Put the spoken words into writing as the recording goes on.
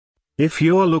If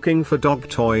you're looking for dog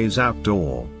toys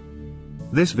outdoor,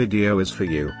 this video is for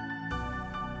you.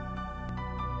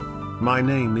 My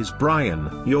name is Brian,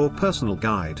 your personal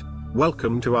guide.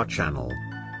 Welcome to our channel.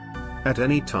 At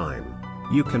any time,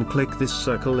 you can click this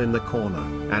circle in the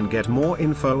corner and get more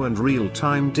info and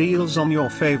real-time deals on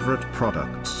your favorite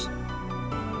products.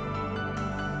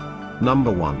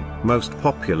 Number 1, most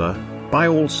popular, by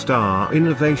Allstar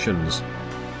Innovations.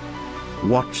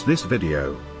 Watch this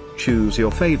video. Choose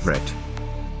your favorite.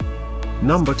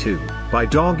 Number 2, by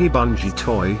Doggie Bungee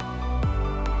Toy.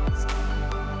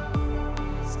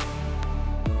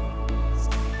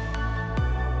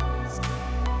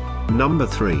 Number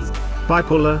 3, by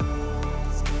Puller.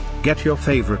 Get your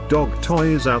favorite dog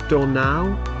toys outdoor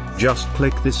now. Just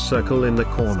click this circle in the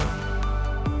corner.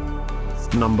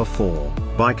 Number 4,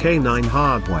 by Canine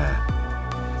Hardware.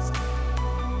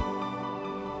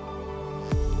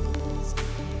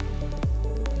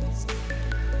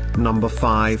 Number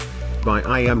 5, by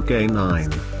I Am Canine.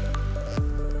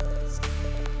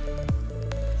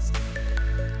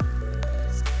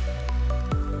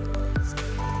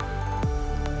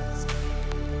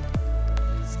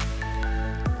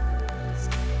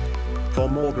 For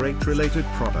more great related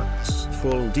products,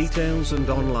 full details and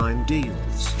online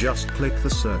deals, just click the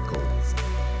circle.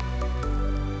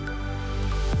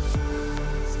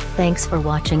 Thanks for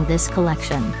watching this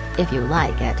collection. If you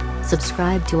like it,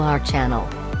 subscribe to our channel.